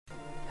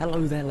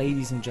Hello there,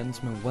 ladies and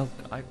gentlemen.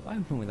 Welcome. I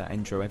open with that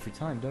intro every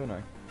time, don't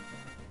I?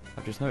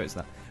 I've just noticed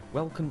that.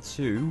 Welcome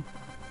to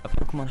a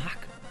Pokemon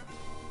hack.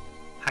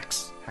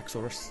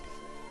 Hacksaurus.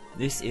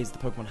 This is the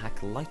Pokemon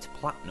Hack Light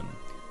Platinum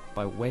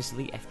by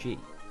Wesley FG.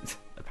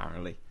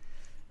 Apparently.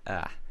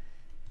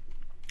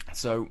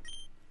 So,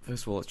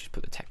 first of all, let's just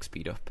put the text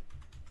speed up.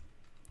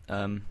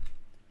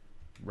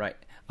 Right.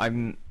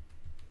 I'm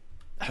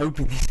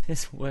hoping this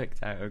has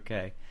worked out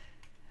okay.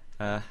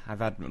 I've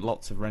had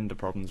lots of render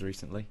problems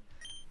recently.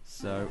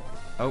 So,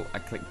 oh, I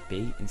clicked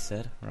B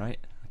instead, right?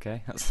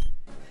 Okay, that's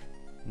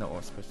not what I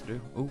was supposed to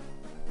do. Ooh.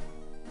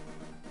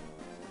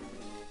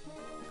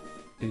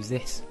 Who's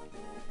this?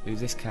 Who's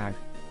this cow?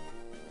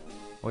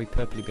 Oi,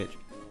 purpley bitch.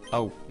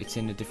 Oh, it's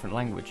in a different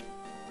language.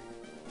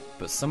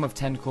 But some of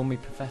 10 call me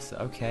Professor,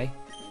 okay.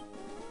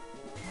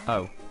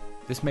 Oh,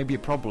 this may be a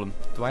problem.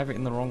 Do I have it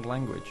in the wrong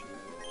language?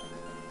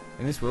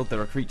 In this world,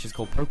 there are creatures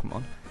called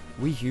Pokemon.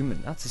 We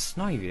human, that's a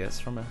Snivy, that's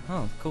from a...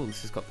 Oh, cool,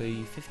 this has got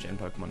the 5th gen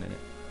Pokemon in it.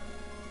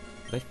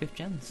 Are they 5th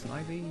gen?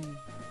 Snivy?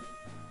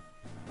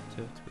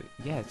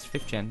 Yeah, it's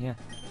 5th gen, yeah.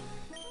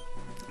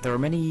 There are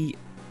many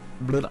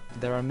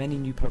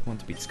new Pokemon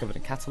to be discovered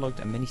and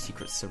catalogued, and many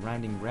secrets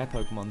surrounding rare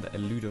Pokemon that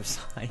elude our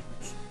sight.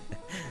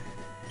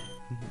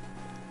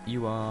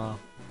 You are...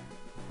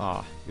 who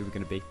are we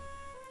going to be?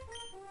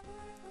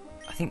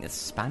 I think that's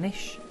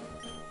Spanish?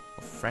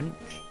 Or French?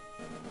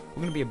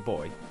 We're going to be a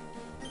boy.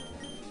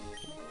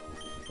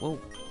 Well,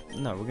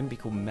 no, we're going to be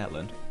called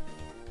Melon.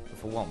 But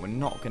for one, we're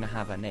not going to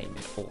have our name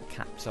in all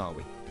caps, are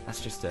we?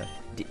 That's just a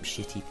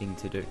dipshitty thing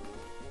to do.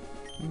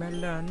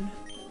 Melon.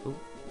 Ooh.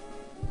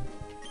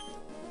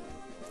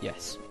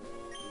 Yes.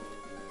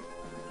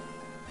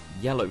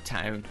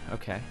 Yellowtown.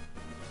 Okay.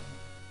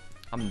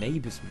 I'm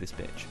neighbours with this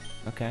bitch.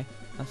 Okay.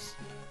 That's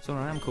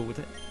alright, I'm cool with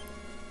it.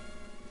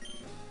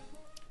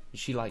 Is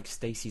she like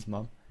Stacy's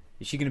mum?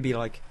 Is she going to be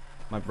like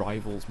my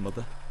rival's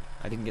mother?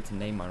 I didn't get to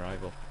name my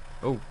rival.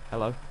 Oh,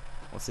 hello.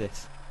 What's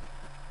this?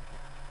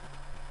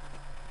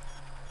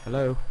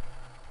 Hello?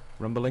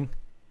 Rumbling?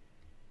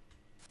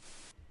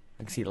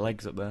 I can see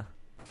legs up there.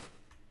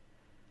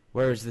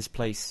 Where is this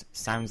place?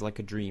 Sounds like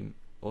a dream.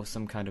 Or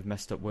some kind of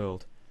messed up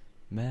world.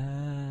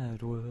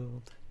 Mad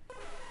world.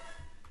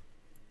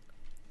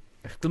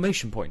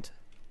 Exclamation point.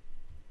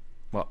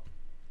 What?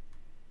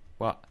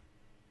 What?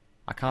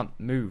 I can't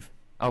move.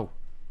 Oh.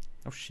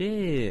 Oh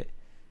shit.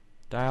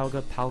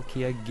 Dialga,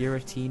 Palkia,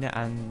 Giratina,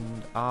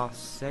 and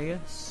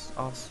Arceus?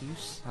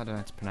 Arceus? I don't know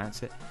how to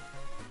pronounce it.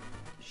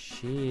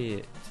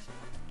 Shit.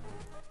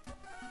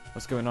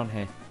 What's going on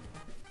here?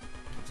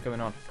 What's going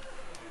on?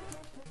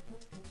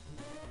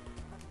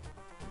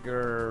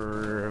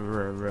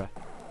 Grrrr.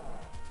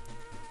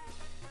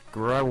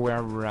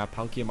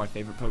 Palkia, my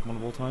favourite Pokemon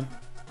of all time.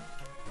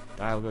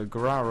 Dialga,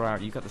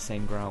 Grrrr. You got the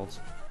same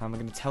growls. How am I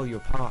going to tell you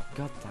apart?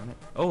 God damn it.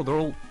 Oh, they're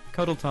all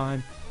cuddle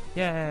time.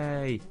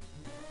 Yay!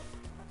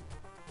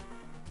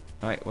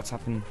 Alright, what's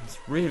happened? It's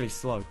really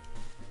slow.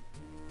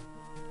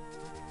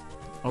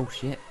 Oh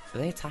shit, are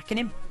they attacking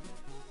him?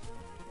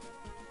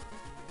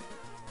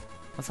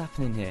 What's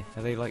happening here?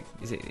 Are they like,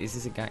 is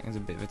this a gang? There's a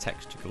bit of a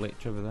texture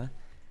glitch over there.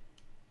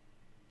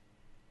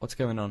 What's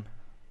going on?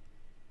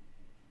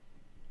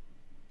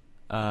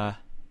 Hello?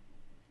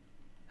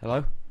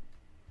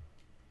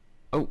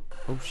 Oh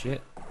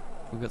shit.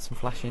 We've got some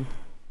flashing.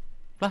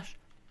 Flash!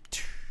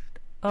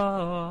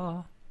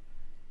 Ah!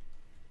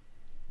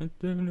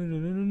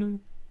 Come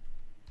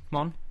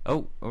on.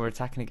 Oh, we're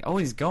attacking again. Oh,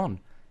 he's gone.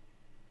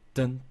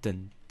 Dun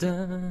dun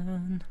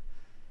dun.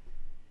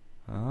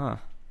 Ah.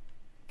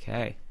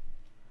 Okay.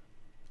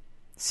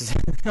 This is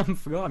I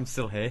forgot I'm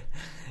still here.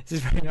 This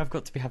is really, I've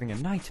got to be having a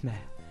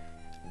nightmare.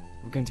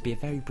 We're going to be a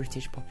very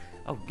British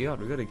oh god,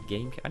 we've got a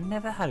GameCube. I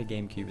never had a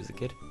GameCube as a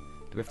kid.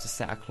 Do we have to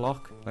set a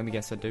clock? Let me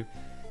guess I do.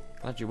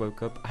 Glad you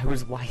woke up. I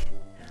was white.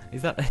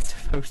 Is that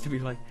supposed to be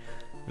like...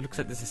 It looks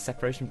like there's a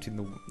separation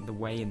between the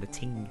way and the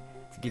ting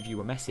to give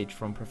you a message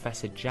from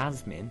Professor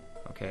Jasmine.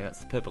 Okay, that's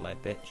the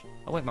purple-haired bitch.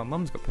 Oh wait, my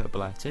mum's got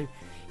purple hair too.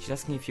 She's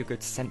asking if you go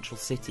to Central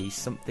City,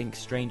 something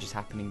strange is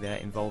happening there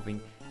involving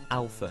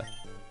Alpha.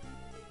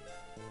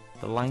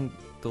 The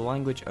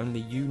language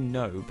only you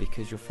know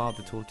because your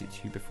father taught it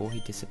to you before he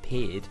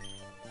disappeared.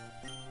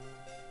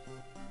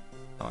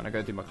 Oh, and I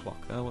gotta do my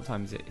clock. Oh, what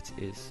time is it? It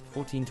is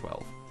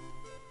 14:12.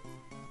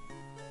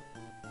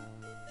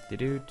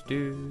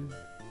 Do-do-do-do.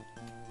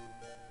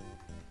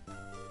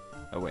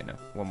 Oh wait, no.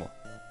 One more.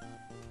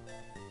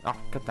 Ah, oh,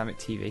 goddammit,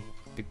 TV.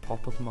 Big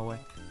pop-up in my way.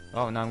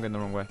 Oh, now I'm going the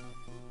wrong way.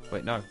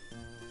 Wait, no.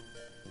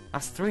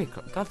 That's 3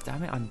 o'clock. God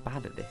damn it, I'm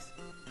bad at this.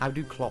 How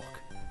do clock?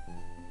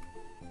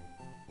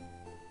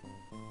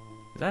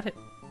 Is that it?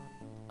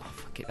 Oh,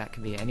 fuck it, that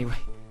can be it anyway.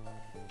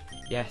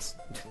 Yes.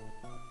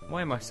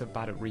 Why am I so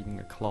bad at reading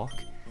a clock?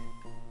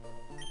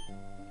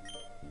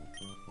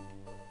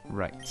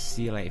 Right,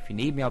 see you later. If you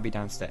need me, I'll be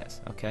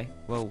downstairs. Okay?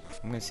 Well,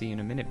 I'm going to see you in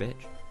a minute,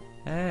 bitch.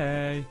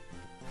 Hey!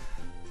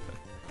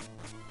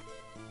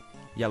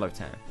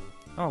 Yellowtown.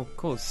 Oh,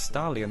 cool, it's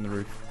Starly on the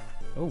roof.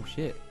 Oh,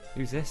 shit.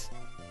 Who's this?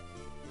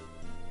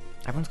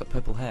 Everyone's got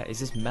purple hair. Is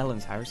this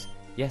Melon's house?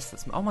 Yes,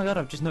 that's... Oh my god,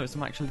 I've just noticed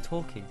I'm actually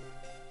talking.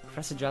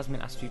 Professor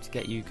Jasmine asked you to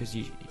get you because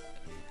you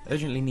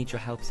urgently need your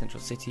help in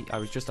Central City. I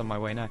was just on my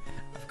way now.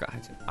 I forgot how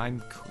to...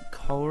 I'm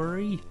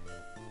Corey?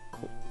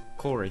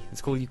 Corey.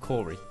 Let's call you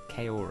Corey.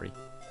 Kaori.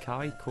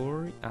 Kai?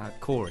 Corey?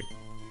 Corey.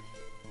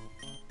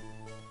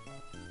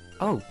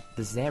 Oh,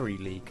 the Zeri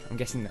League. I'm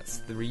guessing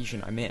that's the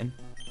region I'm in.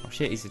 Oh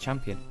shit, he's the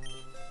champion.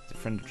 He's a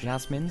friend of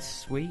Jasmine's.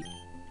 Sweet.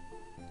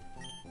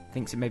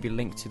 Thinks it may be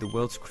linked to the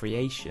world's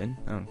creation.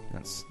 Oh,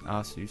 that's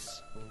Arceus.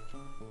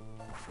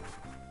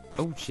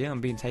 Oh shit, I'm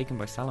being taken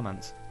by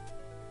Salamence.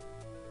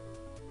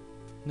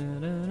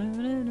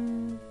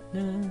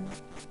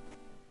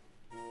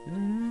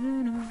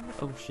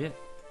 Oh shit.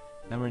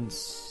 Now we're in...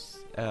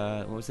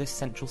 what was this?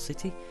 Central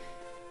City?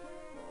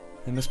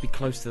 They must be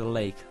close to the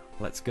lake.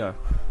 Let's go.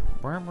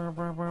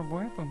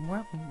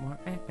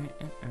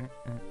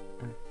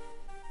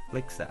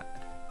 Lakeside.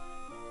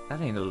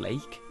 That ain't a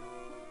lake.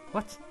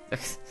 What?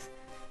 There's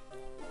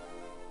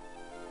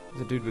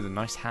a dude with a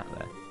nice hat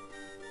there.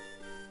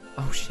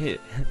 Oh shit.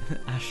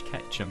 Ash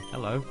Ketchum.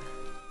 Hello.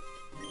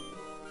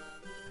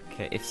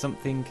 Okay, if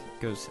something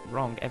goes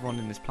wrong, everyone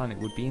in this planet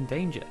would be in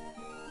danger.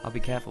 I'll be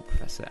careful,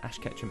 Professor. Ash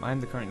Ketchum. I am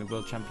the currently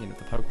world champion of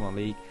the Pokémon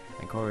League,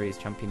 and Corey is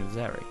champion of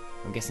Zeri.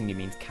 I'm guessing he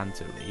means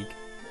Kanto League.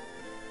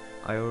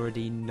 I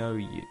already know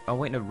you. Oh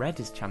wait, no, Red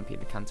is champion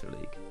of Kanto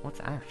League. What's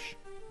Ash?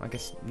 I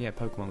guess, yeah,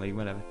 Pokemon League,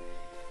 whatever.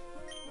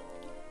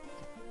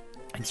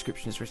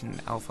 Inscription is written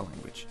in Alpha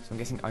language, so I'm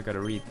guessing I gotta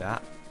read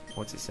that.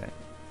 What's it say?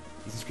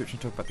 This inscription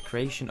talks about the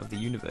creation of the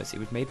universe. It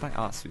was made by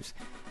Arceus,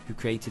 who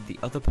created the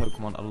other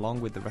Pokemon along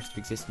with the rest of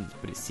existence,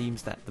 but it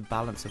seems that the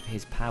balance of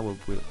his power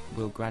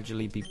will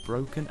gradually be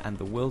broken, and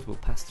the world will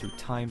pass through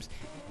times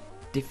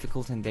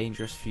difficult and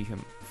dangerous for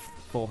him.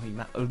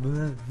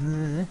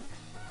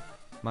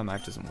 My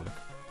mouth doesn't work.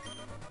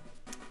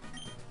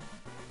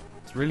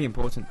 It's really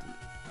important.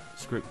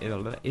 Script.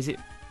 Is it?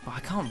 Oh,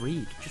 I can't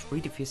read. Just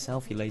read it for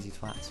yourself, you lazy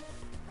twats.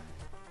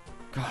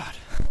 God.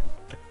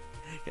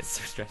 Get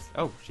so stressed.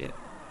 Oh shit.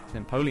 It's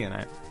Empoleon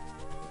out.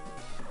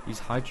 Use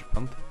Hydro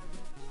Pump.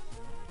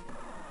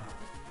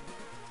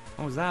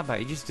 What was that about?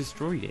 He just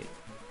destroyed it.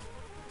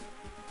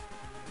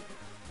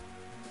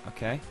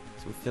 Okay,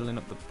 so we're filling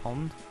up the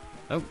pond.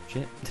 Oh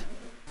shit.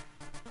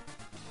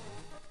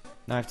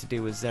 Now I have to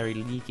deal with Zeri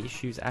League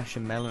issues. Ash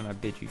and Melon, I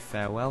bid you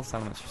farewell.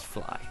 Salamence just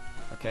fly.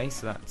 Okay,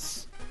 so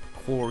that's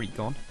Quarry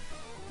gone.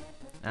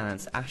 And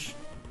that's Ash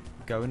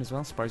going as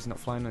well. Surprised he's not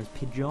flying on his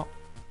Pidgeot.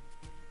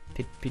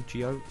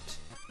 Pidgeot.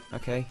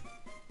 Okay.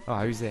 Oh,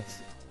 who's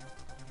this?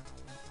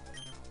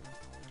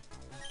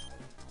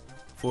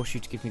 Force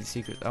you to give me the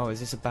secret. Oh, is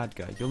this a bad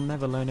guy? You'll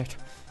never learn it.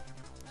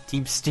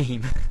 Team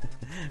Steam.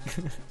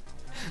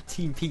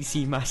 Team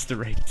PC Master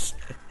Race.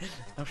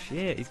 Oh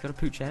shit, he's got a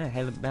pooch air.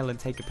 Hey, Melon,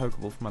 take a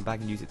Pokeball from my bag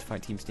and use it to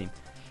fight Team Steam.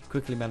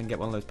 Quickly, Melon, get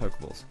one of those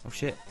Pokeballs. Oh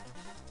shit.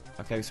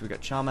 Okay, so we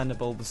got Charmander,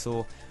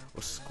 Bulbasaur, or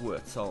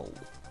Squirtle.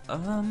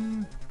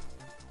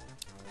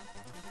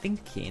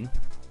 Thinking.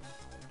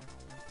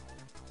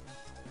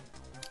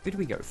 Who do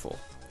we go for?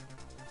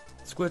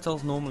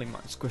 Squirtle's normally my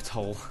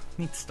Squirtle. I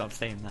need to stop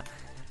saying that.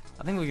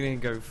 I think we're going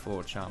to go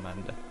for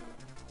Charmander.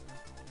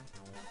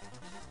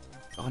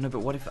 Oh no, but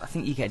what if... I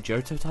think you get a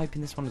Johto type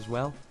in this one as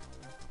well.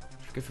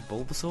 Should we go for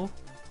Bulbasaur?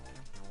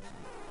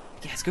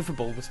 Yeah, let's go for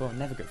Bulbasaur. I'll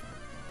never go for...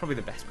 Probably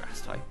the best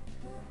grass type.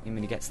 And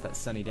when he gets that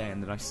sunny day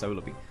and the nice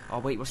solar beam. Oh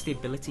wait, what's the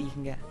ability you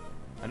can get?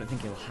 I don't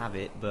think he'll have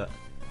it, but...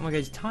 Oh my god,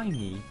 he's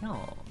tiny. No.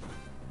 Well,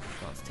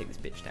 let's take this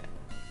bitch down.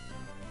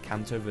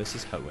 Kanto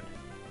versus Hoenn.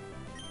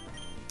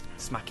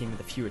 Smack him with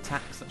a few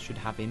attacks. That should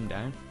have him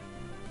down.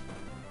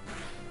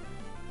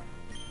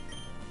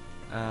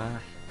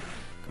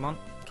 Come on,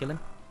 kill him.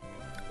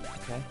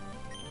 Okay.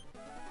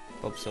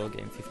 Bulbasaur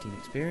getting 15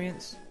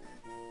 experience.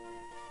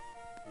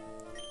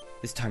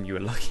 This time you were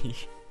lucky.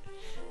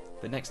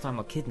 But next time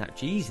I'll kidnap.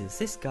 Jesus,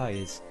 this guy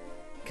is...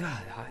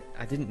 God,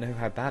 I didn't know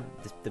how bad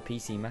the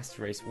PC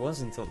Master Race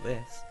was until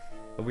this.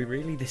 Are we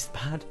really this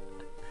bad?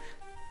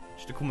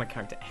 Should have called my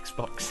character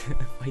Xbox.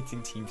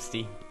 Fighting Team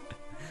Steam.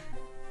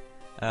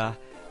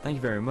 Thank you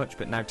very much,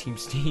 but now Team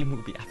Steam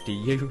will be after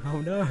you. Oh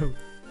no!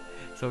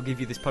 So I'll give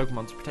you this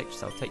Pokemon to protect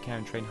yourself. Take care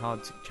and train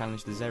hard to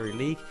challenge the Zeri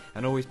League,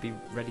 and always be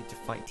ready to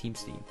fight Team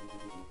Steam.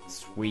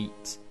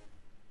 Sweet.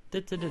 I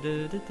don't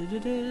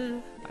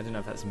know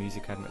if that's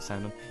music I haven't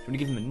sound on. Do you want to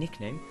give him a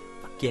nickname?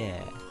 Fuck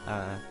yeah.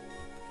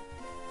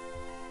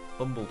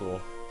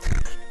 Bumbledore.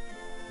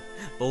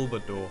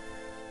 Bulbador.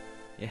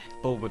 Yeah,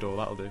 Bulbador,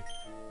 that'll do.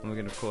 And we're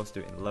going to, of course,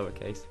 do it in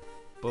lowercase.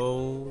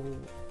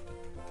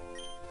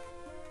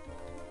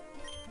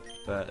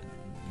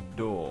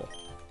 Door.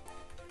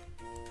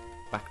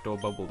 Backdoor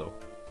Bubbledore.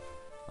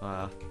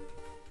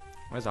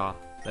 Where's R?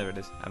 There it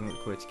is. I haven't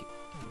got the QWERTY key.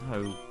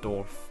 Oh,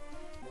 Dorf.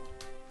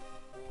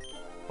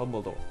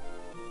 Bumbledore.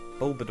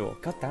 Bulbador.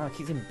 God damn, I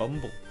keep saying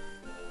Bumble.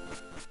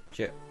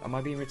 Shit, am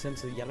I being returned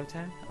to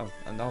Yellowtown? Oh,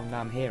 and now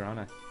I'm here, aren't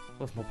I?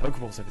 Well, there's more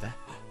Pokeballs over there.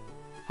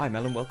 Hi,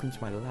 Melon, welcome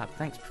to my lab.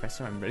 Thanks,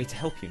 Professor, I'm ready to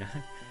help you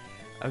now.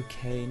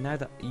 Okay, now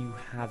that you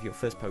have your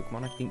first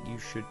Pokemon, I think you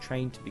should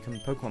train to become a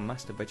Pokemon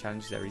Master by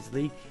Challenge Series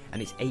League,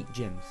 and it's 8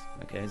 gyms.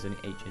 Okay, there's only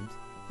 8 gyms.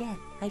 Yeah,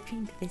 I've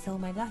dreamed of this all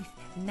my life,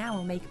 and now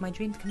I'll make my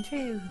dreams come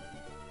true.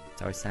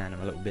 That's how I sound,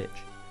 I'm a little bitch.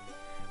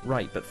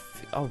 Right, but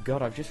oh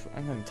god,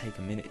 I'm going to take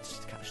a minute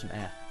just to catch some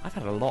air. I've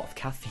had a lot of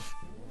caffeine.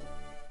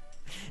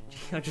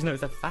 I just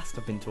noticed how fast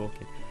I've been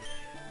talking.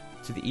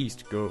 To the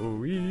east,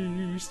 go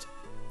east.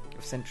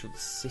 Of Central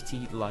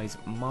City lies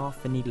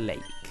Marfany Lake.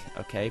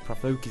 Okay,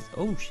 Prof Oak is...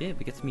 Oh shit,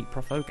 we get to meet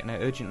Prof Oak and I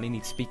urgently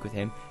need to speak with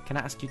him. Can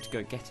I ask you to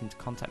go get him to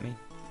contact me?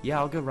 Yeah,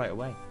 I'll go right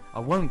away. I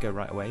won't go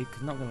right away,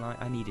 because not gonna lie,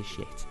 I need a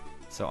shit.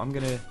 So I'm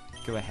gonna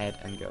go ahead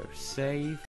and go save.